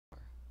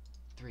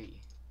3,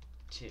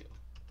 2,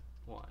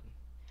 1.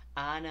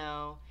 I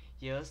know,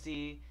 you'll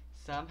see,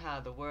 somehow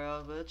the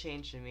world will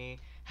change for me.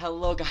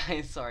 Hello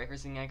guys, sorry for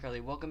singing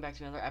iCarly. Welcome back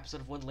to another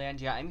episode of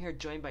Woodlandia. I'm here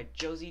joined by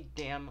Josie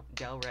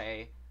Del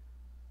Rey.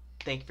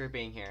 Thank you for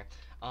being here.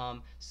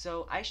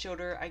 So I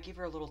showed her, I gave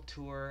her a little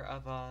tour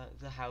of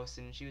the house,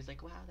 and she was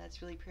like, wow,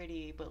 that's really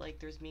pretty, but like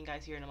there's mean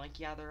guys here. And I'm like,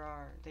 yeah, there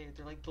are.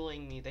 They're like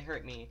bullying me, they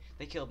hurt me,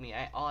 they killed me.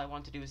 All I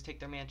want to do is take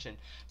their mansion.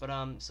 But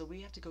so we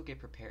have to go get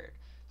prepared.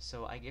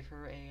 So I give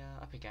her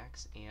a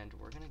pickaxe, and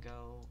we're gonna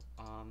go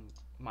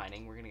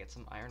mining. We're gonna get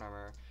some iron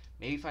armor,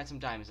 maybe find some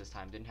diamonds this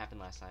time. Didn't happen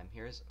last time.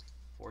 Here's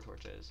 4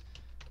 torches.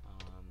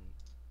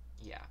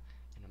 Yeah,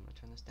 and I'm gonna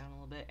turn this down a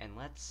little bit, and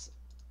let's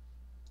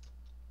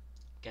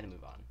get a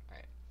move on.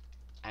 Alright.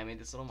 I made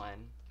this little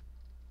mine.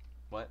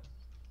 What?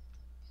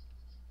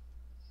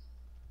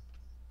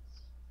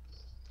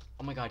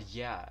 Oh my god,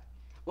 yeah.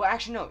 Well,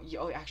 actually, no.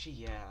 Oh, actually,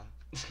 yeah.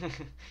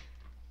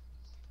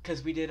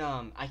 Because we did,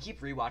 I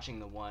keep rewatching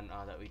the one,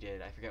 that we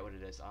did. I forget what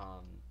it is.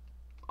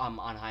 On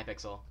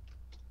Hypixel.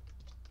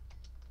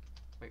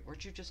 Wait,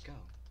 where'd you just go?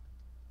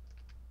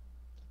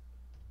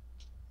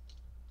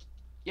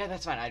 Yeah,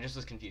 that's fine. I just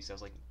was confused. I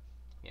was like,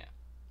 yeah.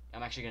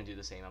 I'm actually gonna do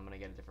the same. I'm gonna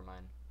get a different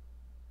mine.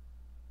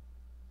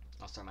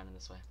 I'll start mining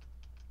this way.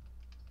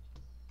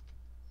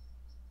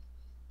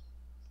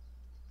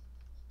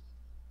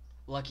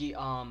 Lucky,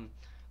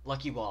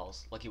 lucky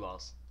walls. Lucky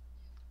walls.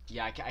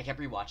 Yeah, I kept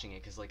rewatching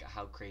it because, like,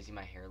 how crazy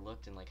my hair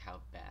looked and, like,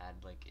 how bad,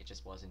 like, it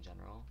just was in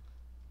general.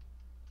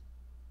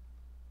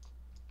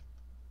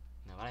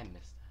 No, but I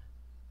missed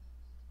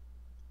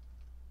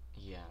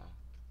that. Yeah.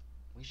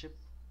 We should...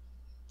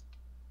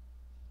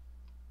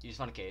 You just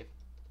found a cave?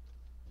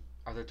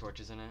 Are there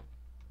torches in it?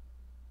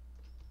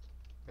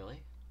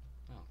 Really?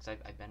 No, because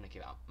I've been in a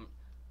cave out.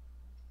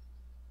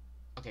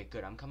 Okay,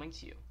 good. I'm coming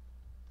to you.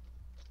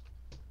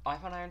 Oh, I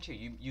found iron too.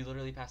 You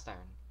literally passed iron.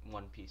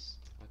 1 piece.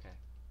 Okay.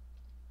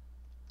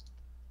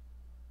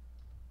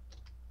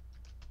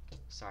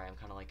 Sorry, I'm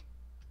kind of like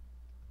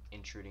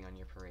intruding on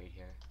your parade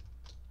here.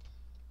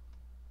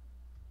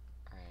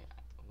 Alright,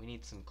 we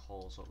need some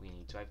coals. What we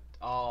need. Do I?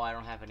 Oh, I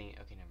don't have any.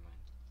 Okay, never mind.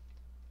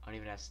 I don't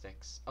even have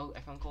sticks. Oh, I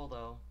found coal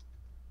though.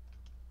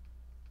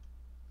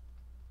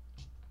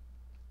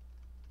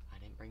 I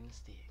didn't bring the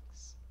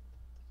sticks.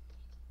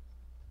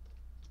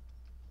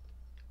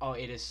 Oh,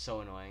 it is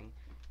so annoying.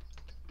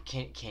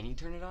 Can you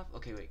turn it off?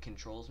 Okay, wait.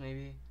 Controls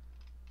maybe.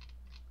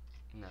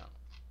 No.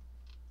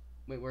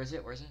 Wait, where is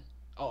it? Where is it?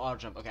 Oh, auto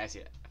jump. Okay, I see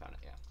it. I found it.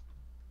 Yeah.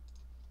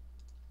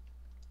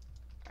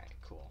 All right,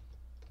 cool.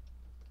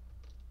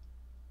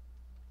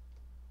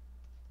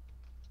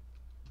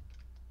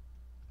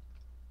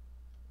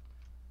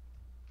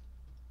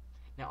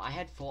 Now I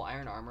had full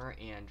iron armor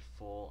and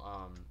full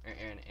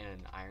and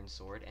an iron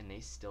sword, and they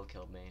still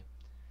killed me.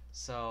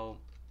 So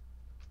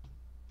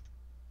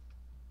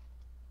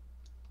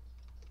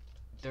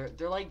they're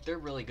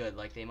really good.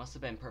 Like they must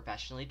have been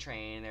professionally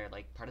trained. They're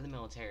like part of the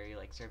military,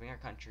 like serving our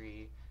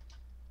country.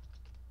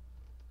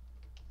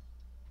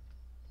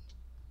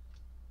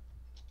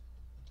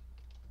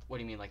 What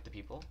do you mean, like the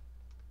people?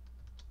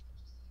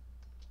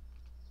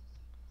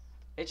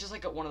 It's just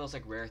like one of those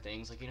like rare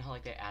things. Like you know how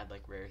like they add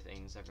like rare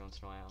things every once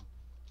in a while.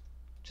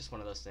 Just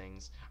one of those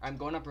things. I'm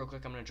going up real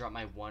quick. I'm gonna drop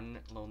my 1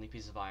 lonely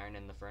piece of iron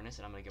in the furnace,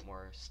 and I'm gonna get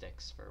more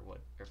sticks for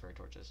wood or for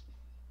torches.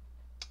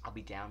 I'll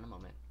be down in a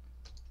moment.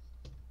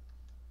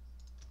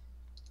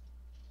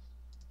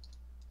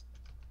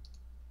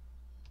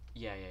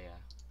 Yeah, yeah, yeah.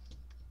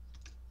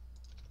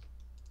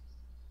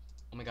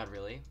 Oh my god,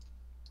 really?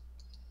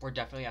 We're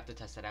definitely have to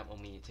test that out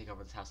when we take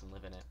over this house and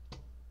live in it.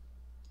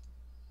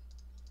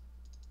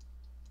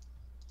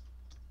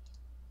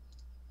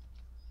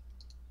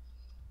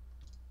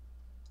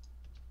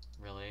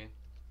 Really?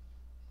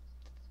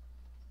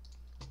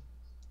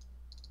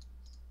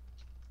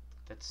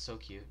 That's so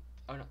cute.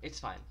 Oh no, it's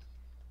fine.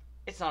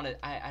 It's not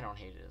I don't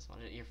hate it as much.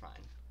 You're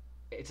fine.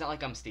 It's not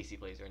like I'm Stacy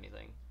Blaze or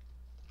anything.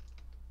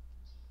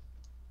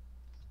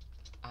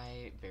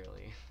 I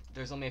barely.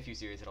 There's only a few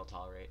series that I'll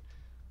tolerate.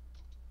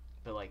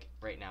 But like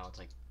right now it's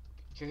like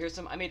here's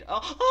some I made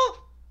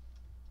oh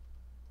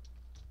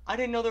I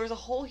didn't know there was a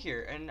hole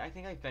here, and I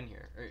think I've been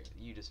here. Or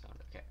you just found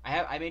it. Okay.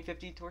 I made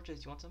 50 torches.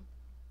 Do you want some?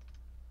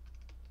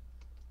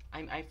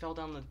 I fell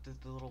down the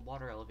little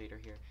water elevator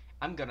here.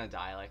 I'm gonna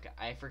die. Like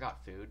I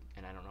forgot food,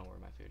 and I don't know where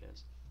my food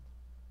is.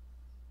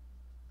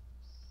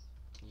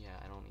 Yeah,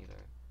 I don't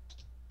either.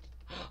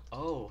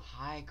 Oh,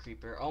 hi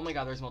creeper. Oh my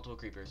god, there's multiple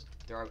creepers.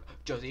 There are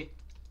Josie.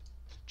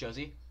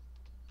 Josie.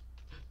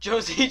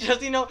 Josie,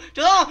 Josie, no.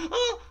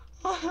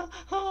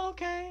 Oh,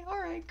 okay. All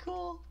right,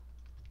 cool.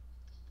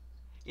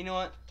 You know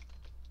what?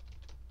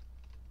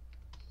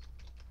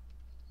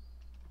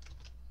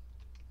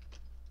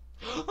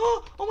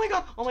 Oh my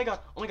god! Oh my god!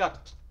 Oh my god!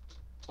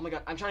 Oh my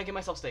god! I'm trying to get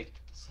myself steak.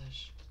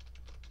 Slash.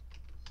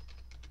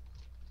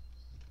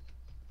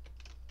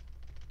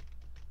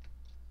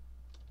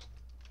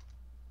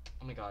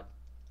 Oh my god.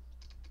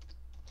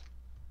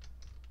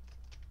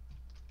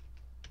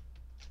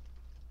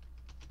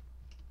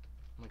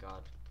 Oh my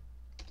god.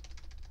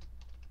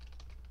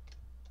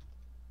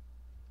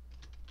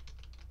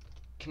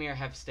 Come here,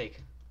 have steak.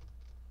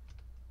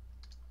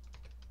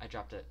 I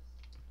dropped it.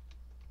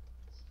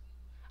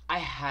 I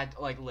had,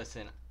 like,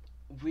 listen.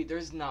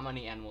 There's not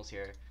many animals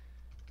here.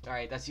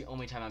 Alright, that's the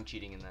only time I'm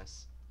cheating in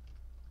this.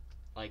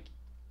 Like,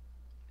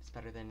 it's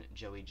better than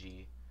Joey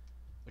G.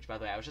 Which, by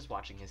the way, I was just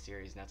watching his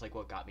series, and that's, like,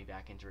 what got me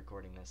back into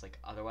recording this. Like,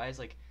 otherwise,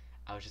 like,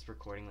 I was just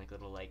recording, like,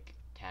 little, like,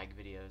 tag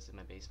videos in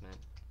my basement.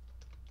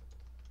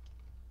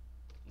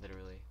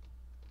 Literally.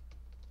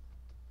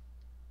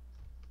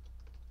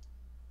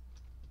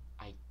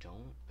 I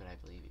don't, but I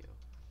believe you.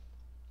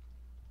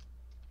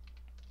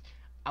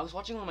 I was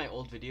watching one of my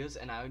old videos,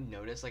 and I would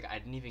notice, like, I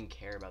didn't even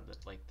care about the,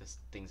 like, the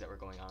things that were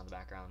going on in the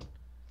background.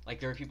 Like,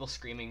 there were people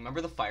screaming.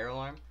 Remember the fire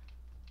alarm?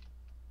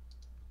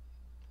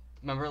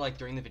 Remember, like,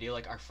 during the video,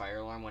 like, our fire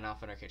alarm went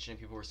off in our kitchen, and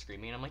people were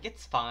screaming, and I'm like,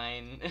 it's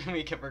fine, and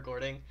we kept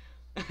recording.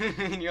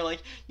 And you're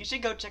like, you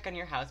should go check on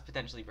your house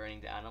potentially burning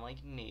down. I'm like,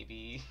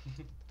 maybe.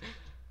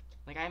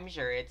 Like, I'm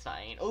sure it's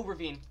fine. Oh,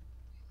 ravine.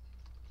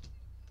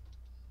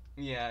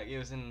 Yeah, it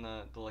was in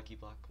the Lucky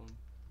Block one.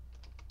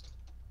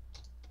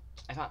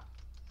 I thought.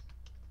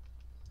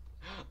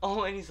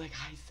 Oh, and he's like,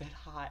 I said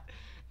hot,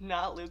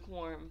 not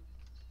lukewarm.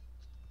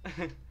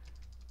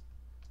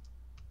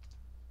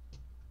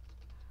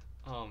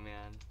 Oh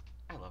man,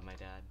 I love my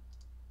dad.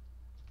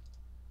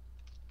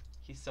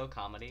 He's so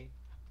comedy.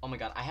 Oh my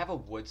god, I have a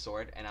wood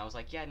sword, and I was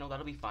like, yeah, no,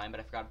 that'll be fine, but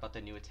I forgot about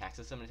the new attack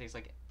system, and it takes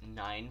like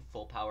 9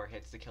 full power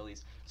hits to kill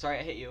these. Sorry,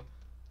 I hit you.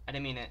 I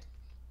didn't mean it.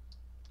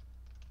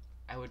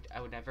 I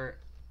would never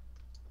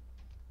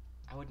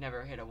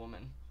hit a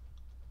woman.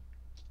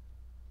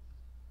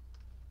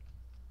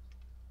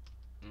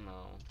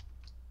 No.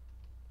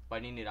 But I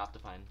need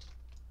Optifine.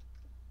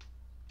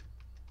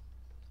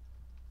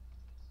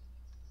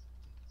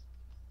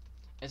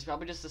 It's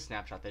probably just a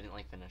snapshot, they didn't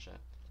like finish it.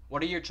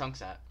 What are your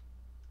chunks at?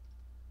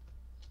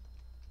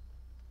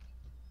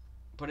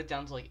 Put it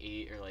down to like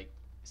 8 or like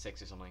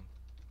 6 or something.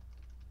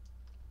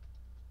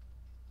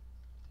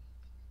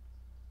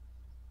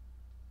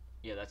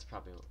 Yeah, that's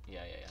probably,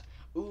 yeah.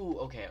 Ooh,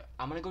 okay,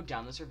 I'm gonna go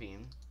down this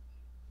ravine.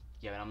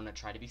 Yeah, and I'm gonna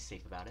try to be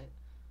safe about it.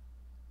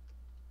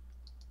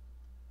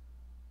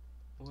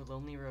 Ooh,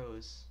 Lonely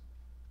Rose.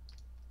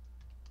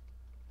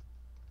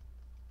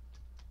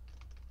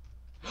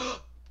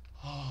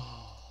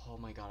 Oh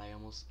my god, I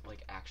almost,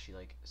 like, actually,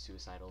 like,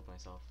 suicidaled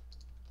myself.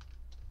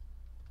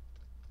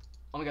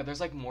 Oh my god, there's,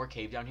 like, more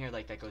cave down here,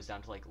 like, that goes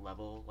down to, like,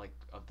 level, like,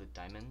 of the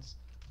diamonds.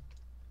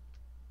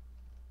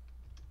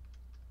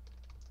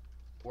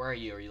 Where are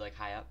you? Are you, like,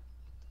 high up?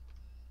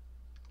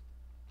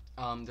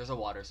 There's a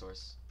water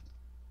source.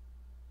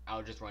 I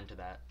would just run to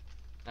that.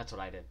 That's what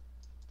I did.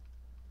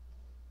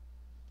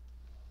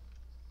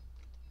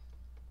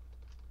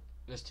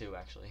 There's 2,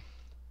 actually.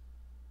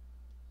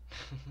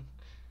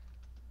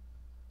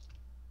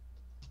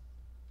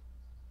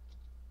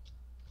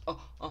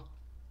 Oh.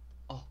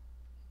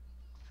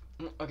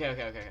 Okay.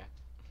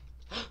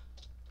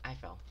 I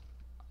fell.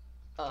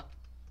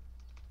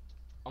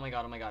 Oh my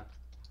god.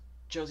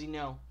 Josie,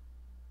 no.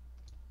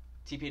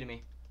 TP to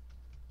me.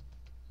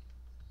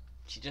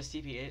 She just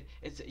TP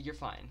it. You're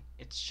fine.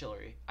 It's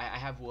chillery. I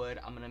have wood.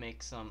 I'm gonna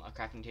make a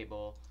crafting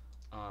table.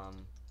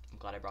 I'm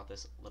glad I brought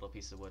this little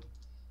piece of wood.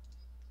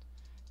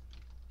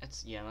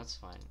 Yeah, that's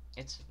fine.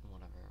 It's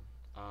whatever.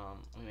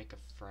 Let me make a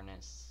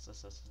furnace.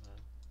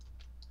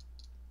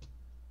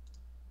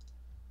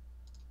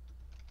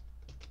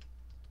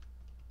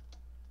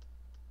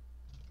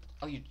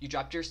 Oh, you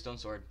dropped your stone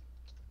sword.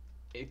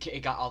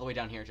 It got all the way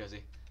down here,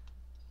 Josie.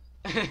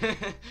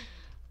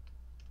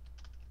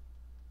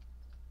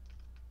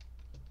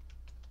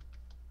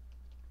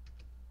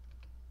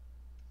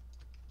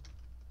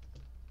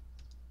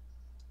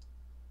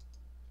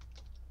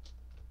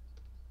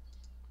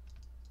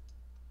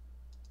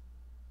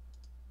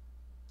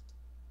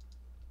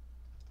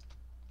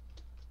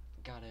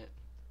 Got it.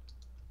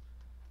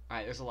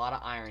 Alright, there's a lot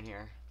of iron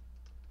here.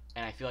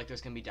 And I feel like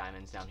there's gonna be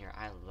diamonds down here.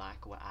 I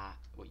like what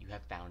you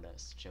have found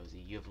us, Josie.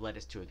 You have led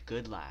us to a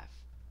good laugh.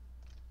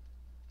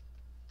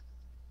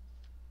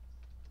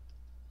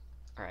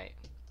 Alright.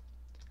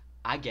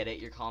 I get it,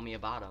 you're calling me a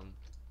bottom.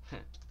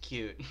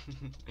 Cute.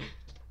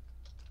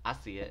 I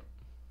see it.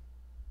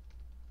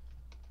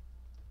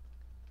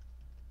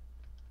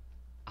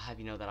 I'll have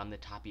you know that I'm the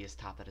toppiest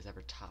top that has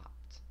ever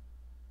topped.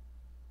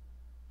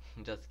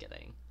 Just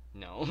kidding.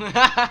 No.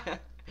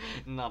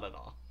 Not at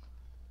all.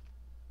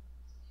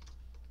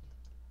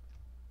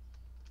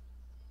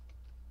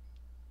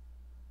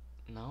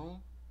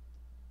 No?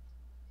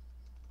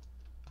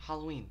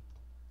 Halloween.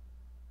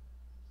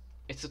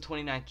 It's the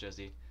 29th,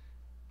 Josie.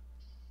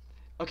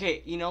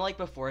 Okay, you know, like,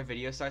 before a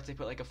video starts, they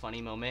put, like, a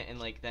funny moment, and,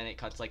 like, then it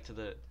cuts, like, to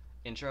the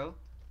intro?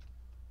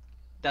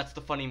 That's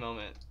the funny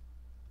moment.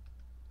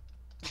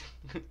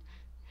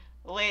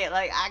 Wait,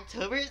 like,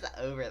 October's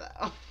over,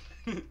 though.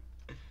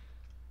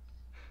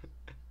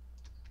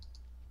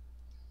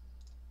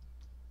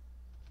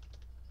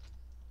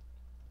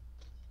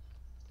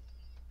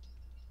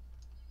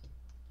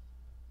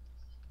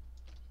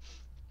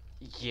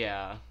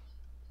 Yeah.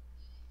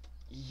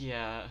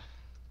 Yeah.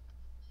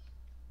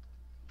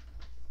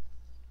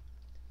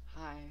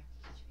 Hi.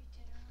 Did you eat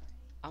dinner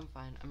already? I'm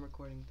fine. I'm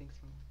recording. Thanks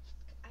for.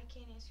 I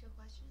can't ask you a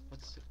question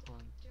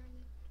Hold on. during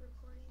the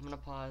recording. I'm gonna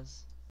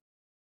pause.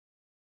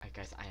 Alright,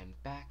 guys, I am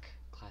back.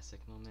 Classic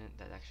moment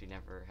that actually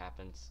never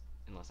happens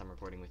unless I'm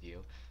recording with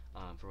you,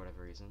 for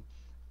whatever reason.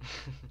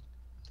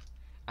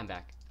 I'm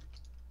back.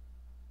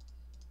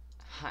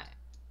 Hi.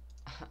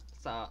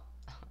 So,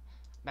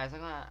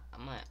 basically,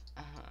 I'm like,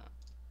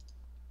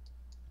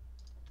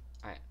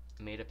 alright,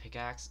 made a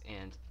pickaxe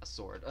and a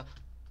sword.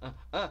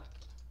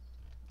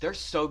 They're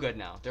so good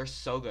now. They're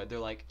so good. They're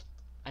like,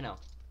 I know.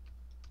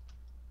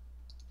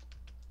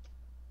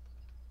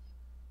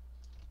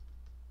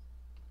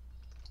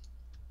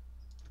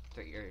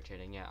 They're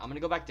irritating, yeah. I'm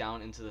gonna go back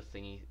down into the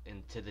thingy,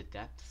 into the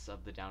depths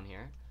of the down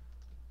here.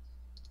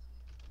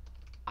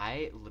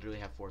 I literally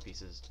have 4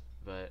 pieces,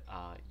 but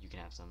you can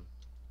have some.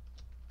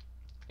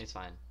 It's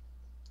fine.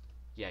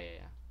 Yeah,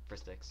 for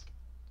sticks.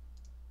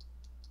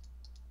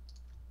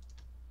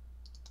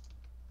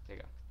 There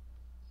you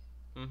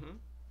go. Mm-hmm.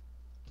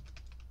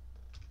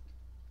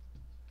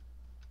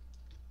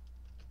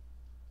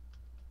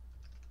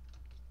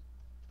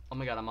 Oh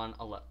my god, I'm on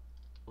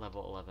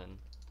level 11.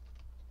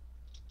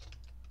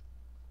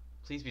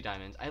 Please be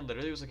diamonds. I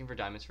literally was looking for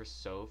diamonds for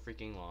so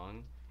freaking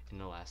long in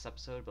the last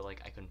episode, but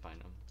like I couldn't find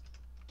them.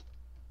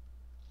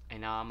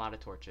 And now I'm out of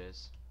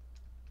torches.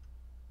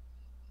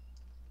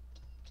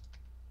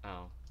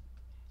 Oh.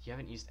 You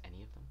haven't used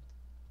any of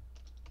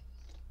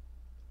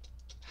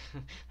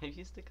them? I've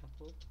used a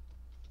couple.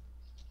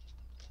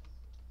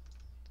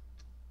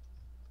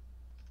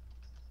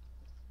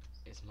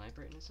 Is my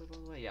brightness a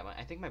little away? Yeah,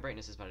 I think my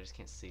brightness is, but I just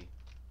can't see.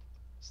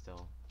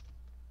 Still.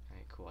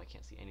 Alright, cool. I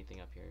can't see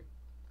anything up here.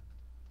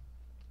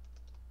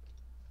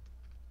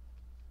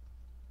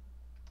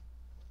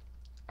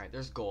 Alright,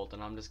 there's gold,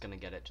 and I'm just gonna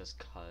get it just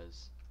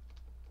cuz.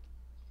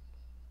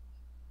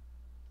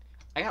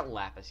 I got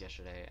lapis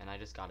yesterday, and I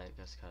just got it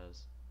just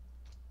cuz.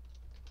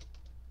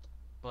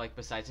 But like,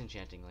 besides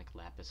enchanting, like,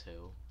 lapis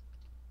who?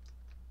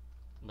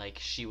 Like,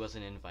 she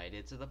wasn't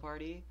invited to the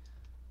party?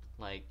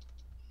 Like,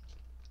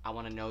 I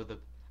want to know the...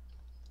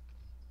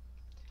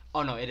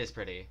 Oh no, it is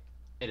pretty.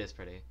 It is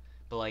pretty.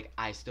 But like,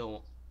 I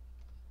still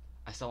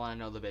want to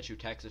know the bitch who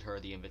texted her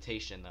the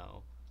invitation,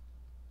 though.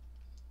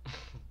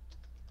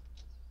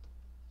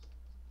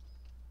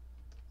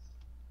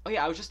 Oh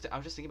yeah, I was just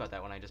thinking about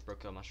that when I just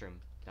broke a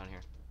mushroom down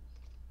here.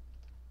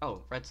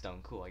 Oh, redstone,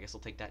 cool. I guess I'll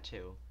take that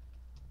too.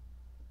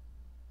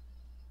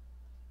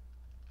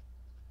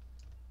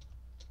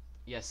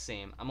 Yes,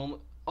 same. I'm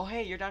almost. Oh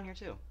hey, you're down here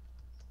too.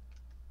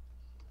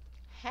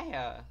 Hey.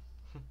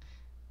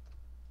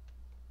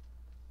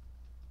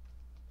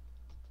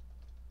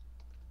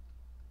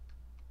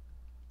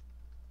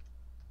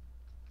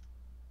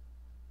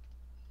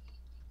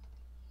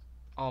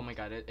 Oh my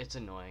god, it's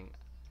annoying.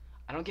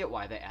 I don't get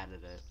why they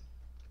added it.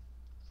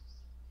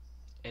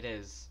 It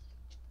is.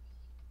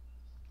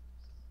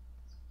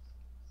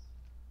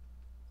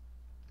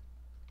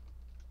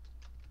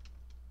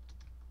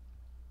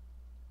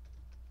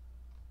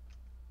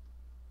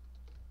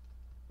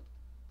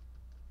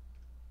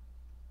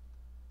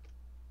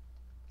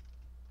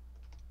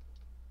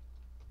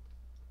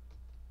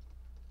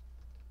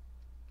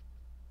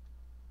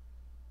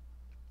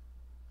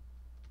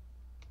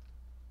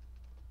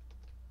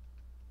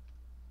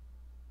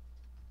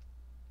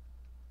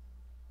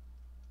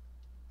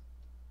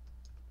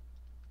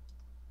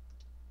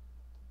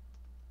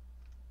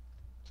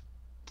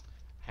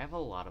 I have a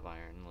lot of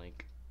iron,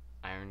 like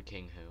Iron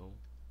King who?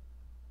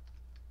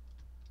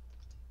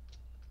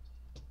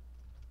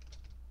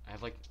 I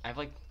have like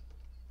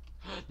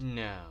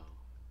no.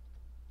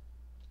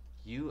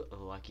 You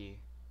lucky.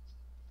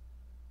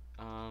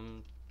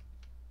 Um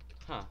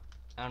huh.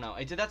 I don't know.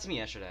 It did that to me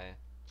yesterday.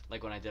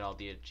 Like when I did all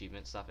the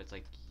achievement stuff, it's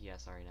like, yeah,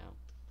 sorry now.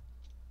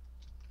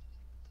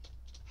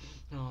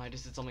 No, I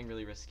just did something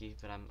really risky,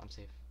 but I'm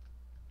safe.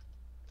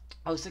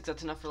 Oh, 6,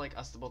 that's enough for like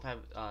us to both have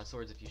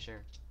swords if you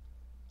share.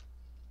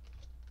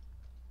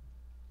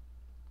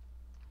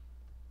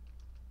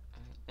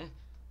 Uh, eh,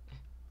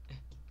 eh,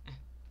 eh,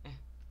 eh.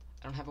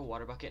 I don't have a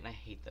water bucket and I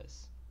hate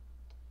this.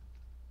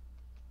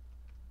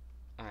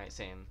 Alright,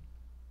 same.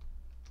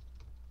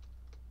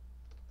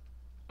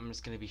 I'm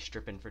just gonna be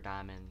stripping for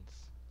diamonds.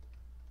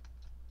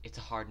 It's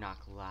a hard knock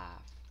life.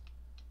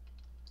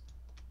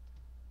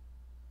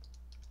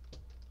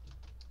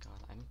 God,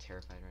 I'm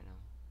terrified right now.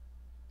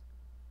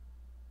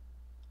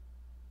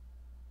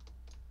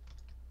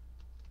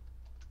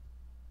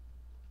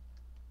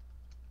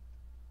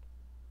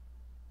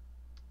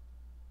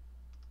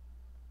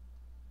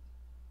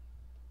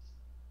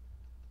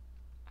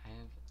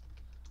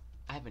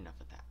 I have enough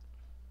of that.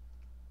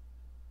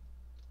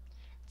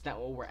 It's not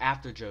what we're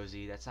after,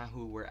 Josie. That's not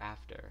who we're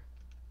after.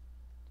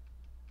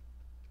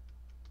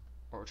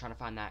 Or we're trying to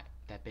find that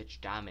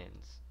bitch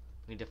diamonds.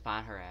 We need to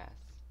find her ass.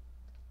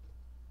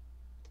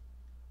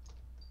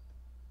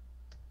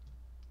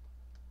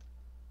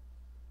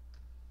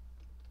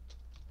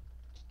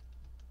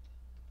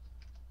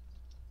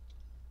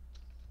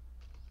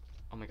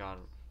 Oh my god.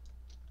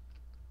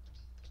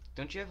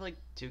 Don't you have like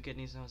 2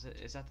 kidneys now?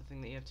 Is that the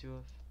thing that you have 2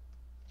 of?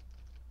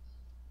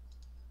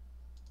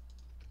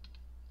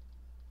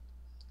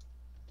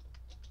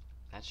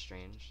 That's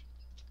strange.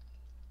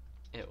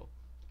 Ew.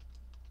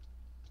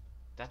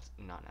 That's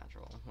not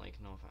natural. Like,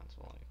 no offense,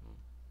 but like.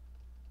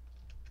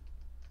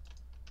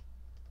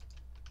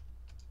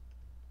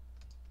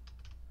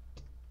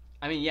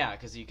 I mean, yeah,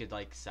 because you could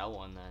like sell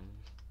one then.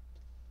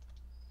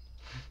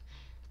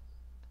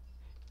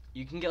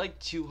 You can get like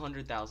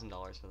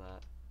 $200,000 for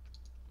that.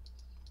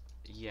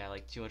 Yeah,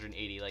 like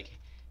 280. Like,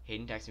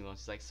 Hayden texted me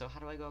once. He's like, "So how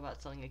do I go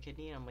about selling a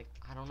kidney?" And I'm like,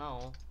 "I don't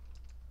know."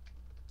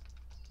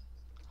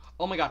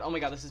 Oh my god, oh my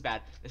god, this is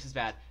bad. This is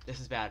bad. This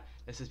is bad.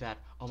 This is bad.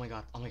 Oh my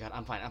god, oh my god,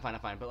 I'm fine, I'm fine, I'm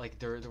fine. But like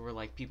there were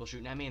like people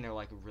shooting at me and they were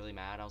like really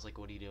mad. I was like,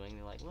 "What are you doing?"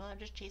 They're like, "Well, I'm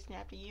just chasing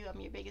after you.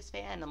 I'm your biggest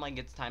fan." I'm like,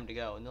 "It's time to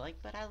go." And they're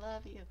like, "But I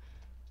love you."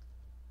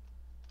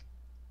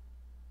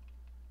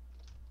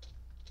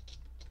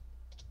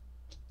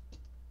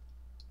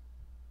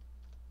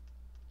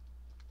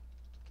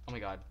 Oh my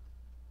god.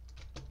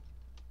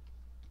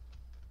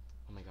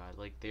 Oh my god,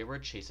 like they were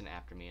chasing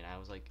after me and I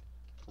was like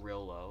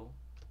real low.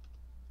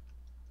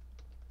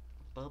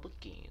 Bubba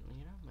King,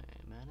 you know, man.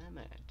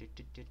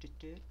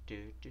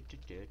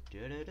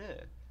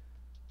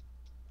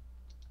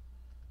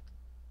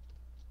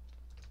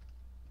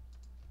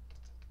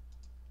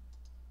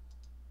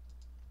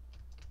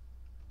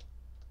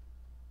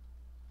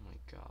 Oh my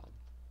god.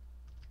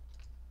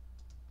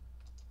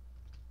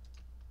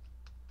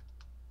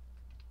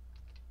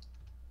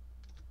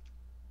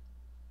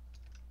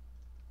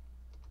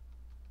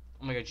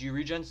 Oh my god, you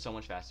regen so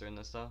much faster in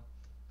this though.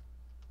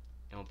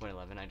 In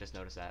 1.11, I just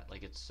noticed that.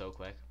 Like, it's so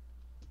quick.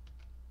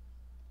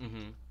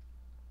 Mm-hmm.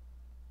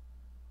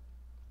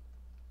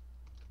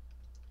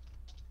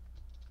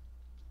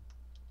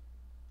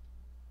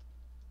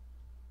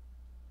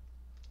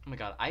 Oh my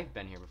god, I've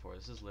been here before.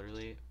 This is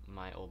literally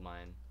my old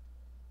mine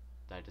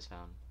that I just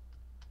found.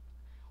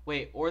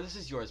 Wait, or this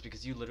is yours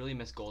because you literally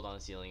missed gold on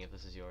the ceiling if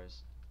this is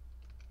yours.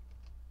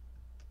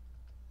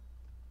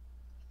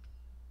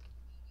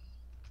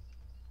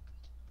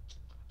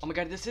 Oh my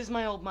god, this is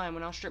my old mine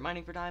when I was strip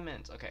mining for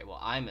diamonds. Okay, well,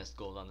 I missed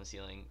gold on the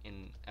ceiling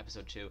in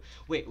episode 2.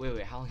 Wait,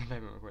 how long have I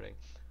been recording?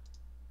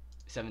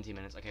 17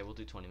 minutes. Okay, we'll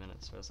do 20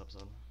 minutes for this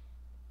episode. Look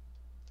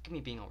at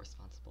me being all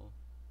responsible.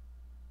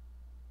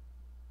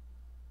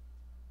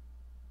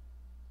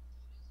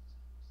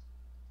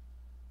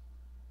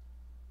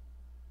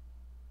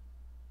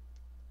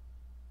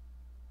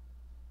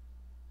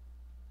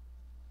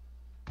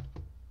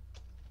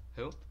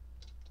 Who?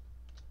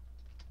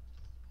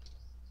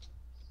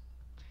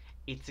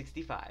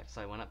 865, so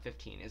I went up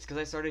 15. It's because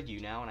I started you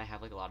now and I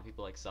have like a lot of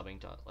people like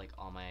subbing to like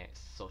all my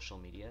social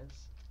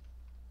medias.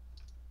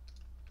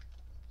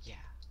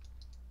 Yeah.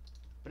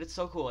 But it's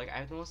so cool. Like I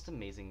have the most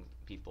amazing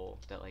people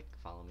that like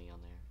follow me on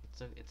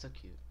there. It's so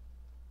cute.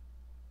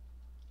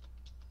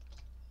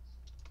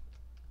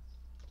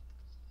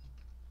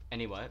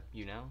 Any what?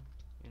 You know?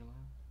 You know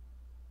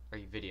what? Or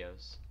you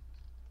videos?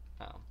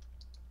 Oh.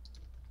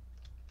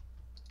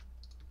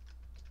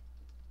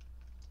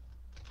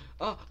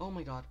 Oh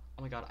my god.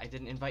 Oh my god, I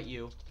didn't invite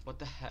you. What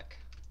the heck?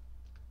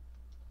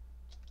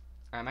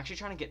 Alright, I'm actually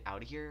trying to get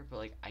out of here, but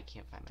like I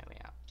can't find my way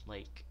out.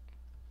 Like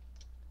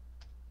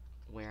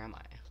where am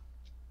I?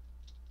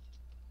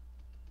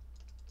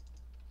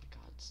 Oh my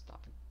god,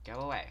 stop. Go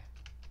away.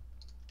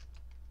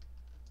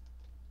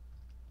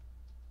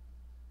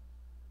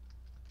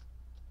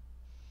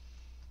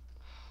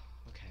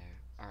 Okay.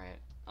 Alright.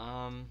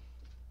 I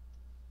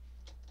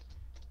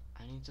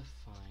need to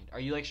find. Are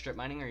you like strip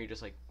mining or are you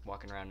just like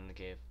walking around in a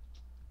cave?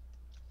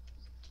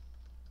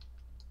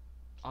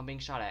 Oh, I'm being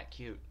shot at.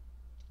 Cute.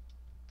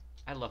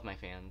 I love my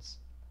fans.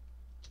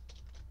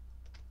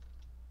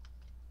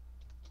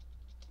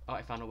 Oh,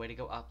 I found a way to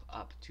go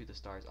up to the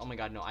stars. Oh my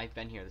god, no, I've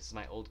been here. This is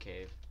my old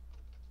cave.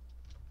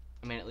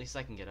 I mean, at least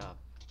I can get up.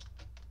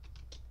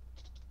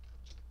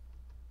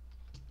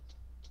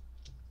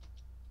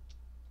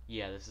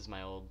 Yeah, this is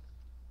my old.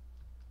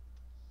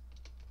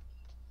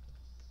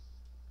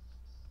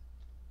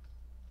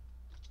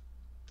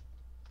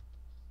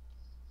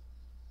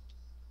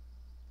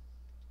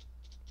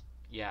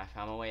 Yeah, I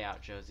found my way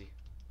out, Josie.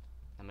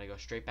 I'm gonna go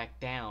straight back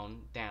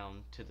down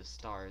to the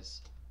stars.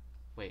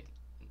 Wait.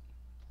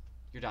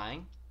 You're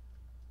dying?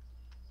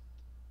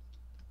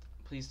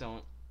 Please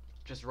don't.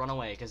 Just run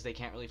away, because they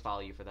can't really follow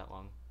you for that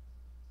long.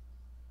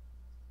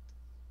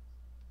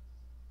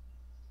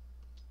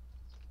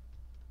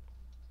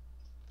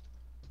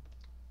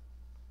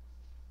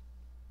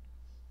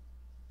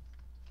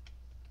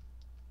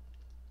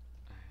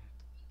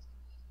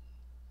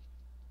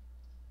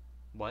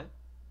 What?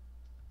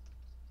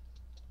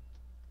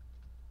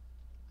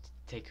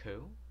 Take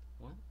who?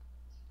 What?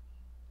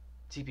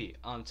 TP.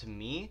 To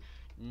me,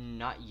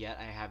 not yet.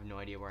 I have no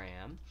idea where I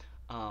am.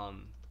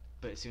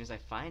 But as soon as I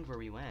find where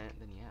we went,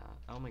 then yeah.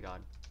 Oh my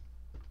god.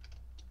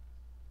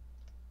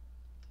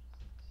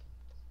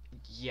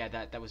 Yeah,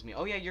 that was me.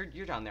 Oh yeah,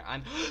 you're down there.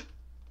 I'm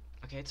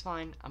okay, it's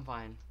fine. I'm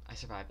fine. I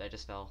survived. I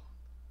just fell.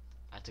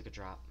 I took a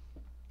drop.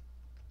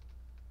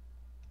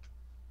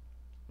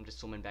 I'm just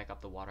swimming back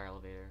up the water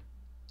elevator.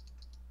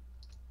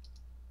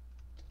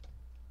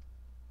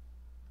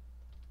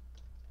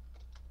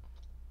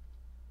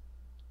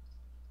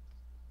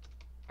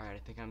 Alright, I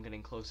think I'm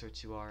getting closer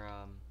to our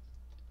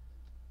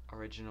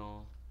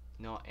original.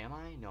 No, am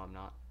I? No, I'm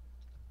not.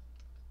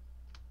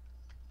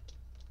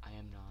 I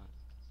am not.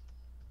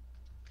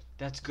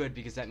 That's good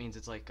because that means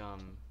it's like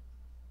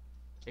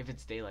if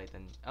it's daylight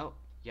then oh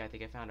yeah, I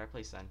think I found our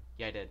place then.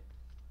 Yeah, I did.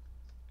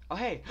 Oh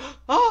hey.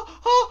 Oh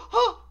oh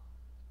oh.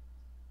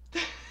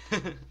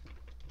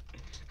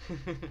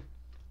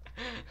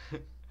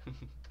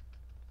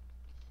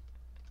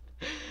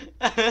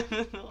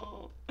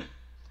 No.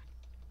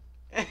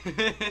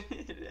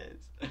 It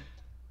is.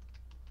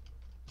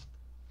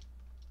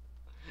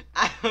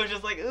 I was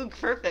just like, ooh,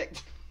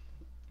 perfect.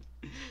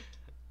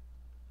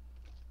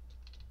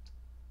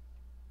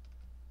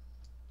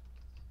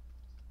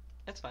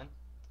 That's fine.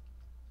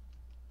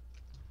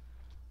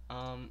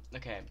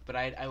 Okay, but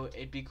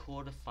it'd be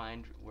cool to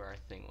find where our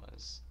thing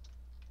was.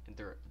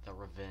 The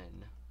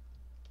ravine.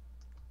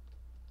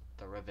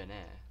 The ravine.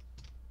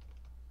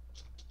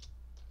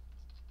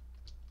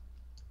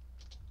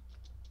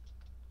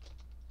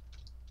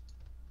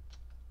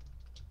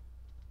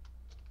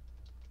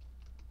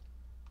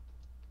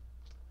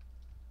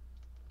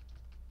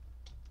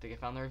 Think I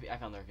found the ravine? I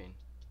found the ravine.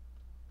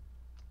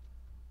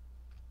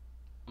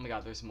 Oh my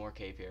god, there's more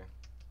cave here.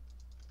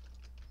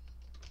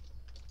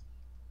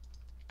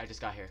 I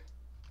just got here.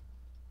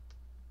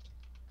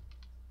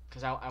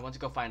 Because I want to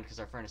go find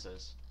because our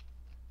furnaces.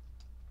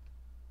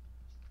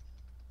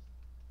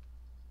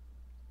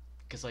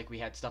 Because, like, we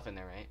had stuff in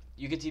there, right?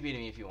 You can TP to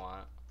me if you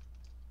want.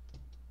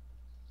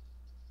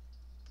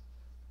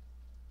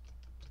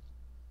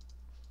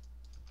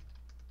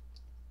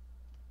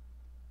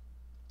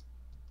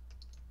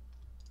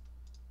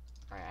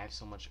 Alright, I have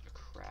so much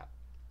crap.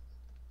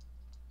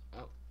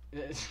 Oh.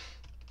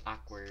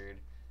 Awkward.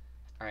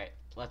 Alright,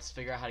 let's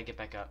figure out how to get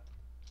back up.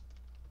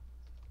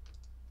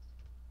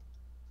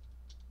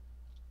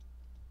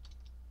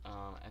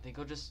 I think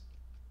I'll just...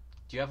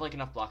 Do you have, like,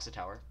 enough blocks to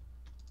tower?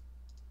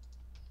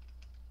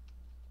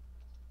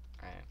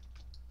 Alright.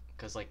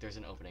 Because, like, there's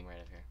an opening right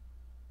up here.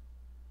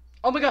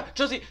 Oh my god!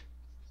 Josie!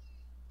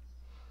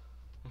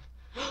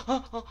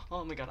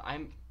 Oh my god,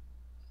 I'm...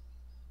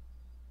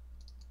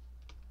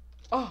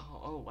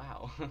 Oh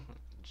wow.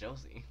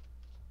 Josie.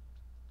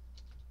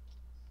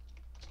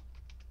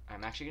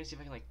 I'm actually gonna see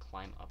if I can, like,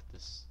 climb up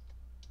this...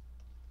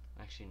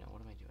 Actually, no,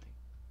 what am I doing?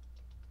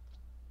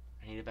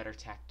 I need a better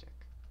tactic.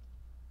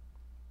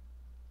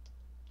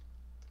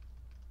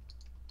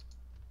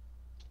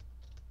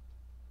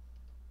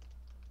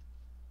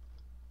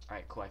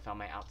 Alright, cool, I found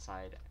my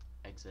outside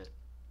exit.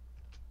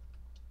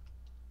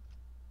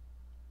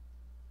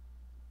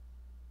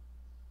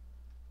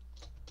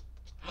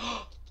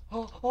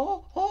 Oh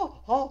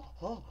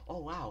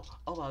wow.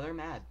 Oh wow, they're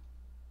mad.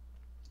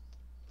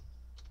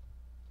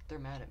 They're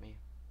mad at me.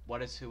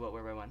 What is who, what,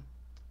 where, when?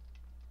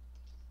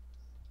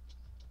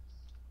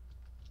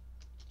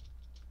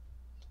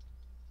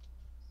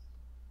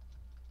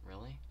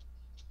 Really?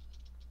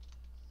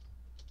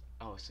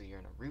 Oh, so you're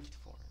in a roofed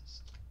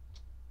forest.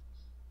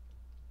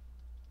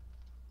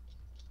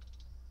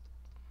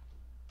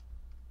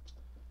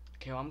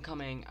 Okay, well, I'm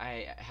coming.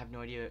 I have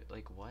no idea,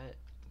 like, what?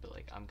 But,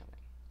 like, I'm coming.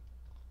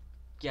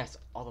 Yes,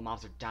 all the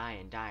mobs are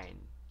dying.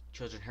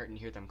 Children hurt and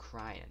hear them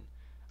crying.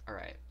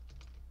 Alright.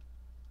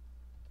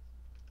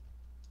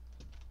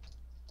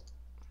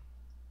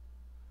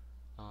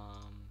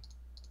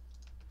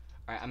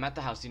 Alright, I'm at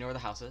the house. Do you know where the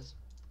house is?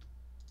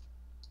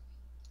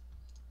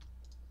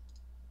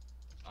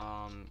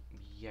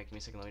 Yeah, give me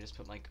a second. Let me just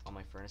put, like, all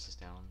my furnaces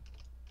down.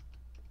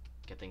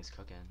 Get things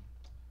cooking.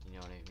 You know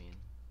what I mean?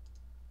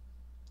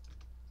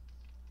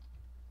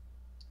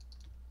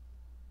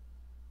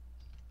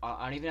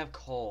 I don't even have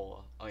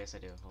coal. Oh, yes, I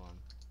do. Hold on.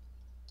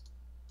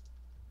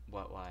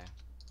 What? Why?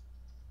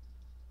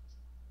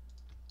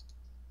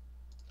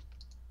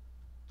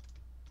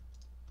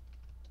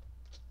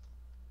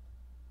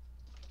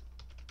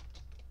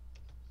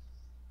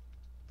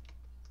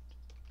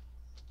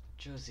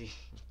 Josie.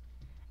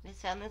 I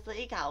just found this,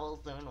 like,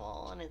 cobblestone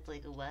wall, and it's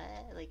like, what?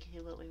 Like,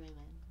 who, what, wait, when?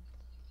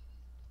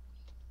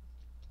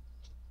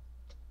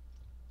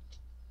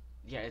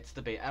 Yeah, it's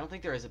the base. I don't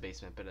think there is a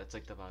basement, but it's,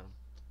 like, the bottom.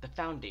 The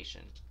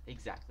foundation.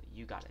 Exactly.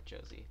 You got it,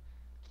 Josie.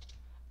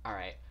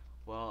 Alright.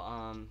 Well,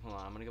 hold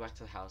on. I'm gonna go back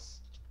to the house,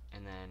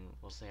 and then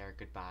we'll say our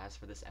goodbyes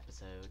for this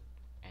episode,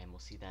 and we'll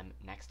see them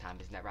next time.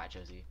 Isn't that right,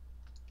 Josie?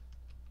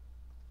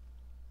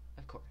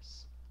 Of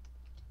course.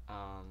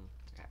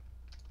 Okay.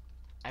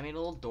 I made a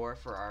little door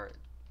for our...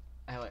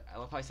 I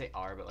love how I say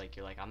our, but, like,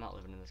 you're like, I'm not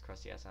living in this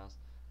crusty-ass house.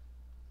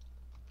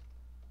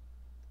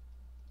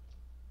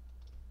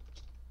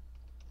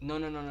 No,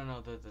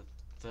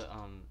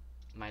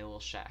 my little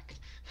shack.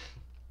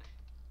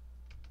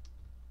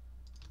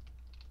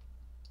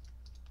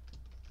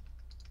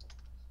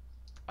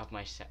 Of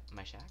my shack?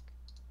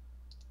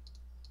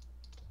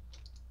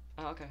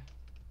 Oh, okay.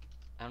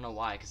 I don't know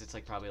why, because it's,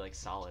 like, probably, like,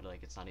 solid,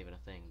 like, it's not even a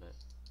thing, but...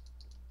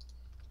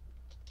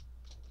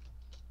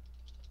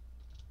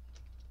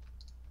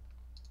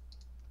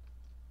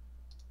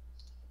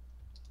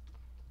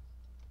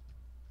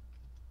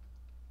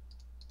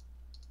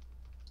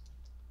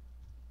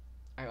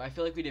 I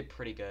feel like we did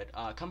pretty good.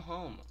 Come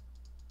home.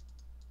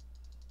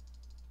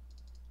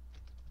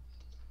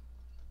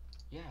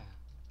 Yeah.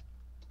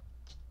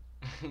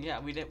 Yeah,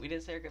 we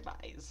did say our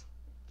goodbyes.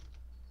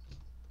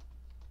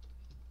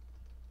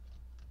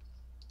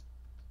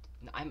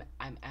 No, I'm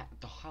at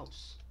the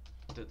house,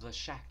 the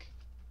shack.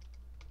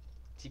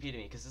 TP to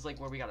me, cause this is like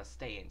where we gotta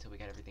stay until we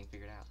get everything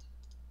figured out.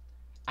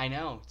 I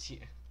know.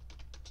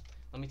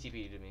 Let me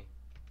TP you to me.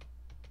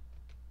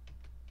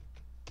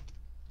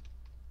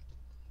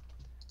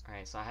 All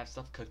right, so I have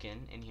stuff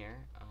cooking in here.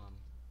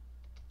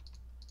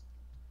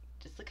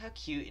 Just look how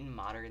cute and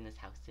modern this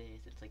house is.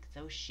 It's like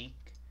so chic.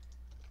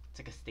 It's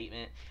like a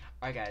statement.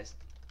 All right, guys,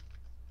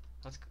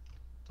 let's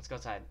go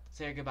outside.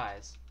 Say our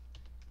goodbyes.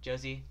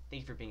 Josie,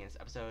 thank you for being in this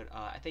episode.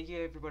 I thank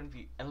you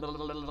everybody. I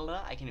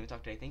can't even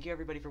talk today. Thank you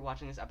everybody for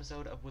watching this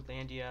episode of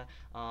Woodlandia.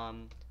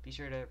 Be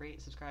sure to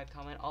rate, subscribe,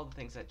 comment, all the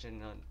things that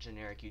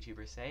generic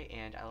YouTubers say.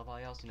 And I love all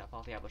y'all. So do not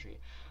fall off the apple tree.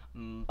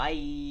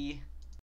 Bye.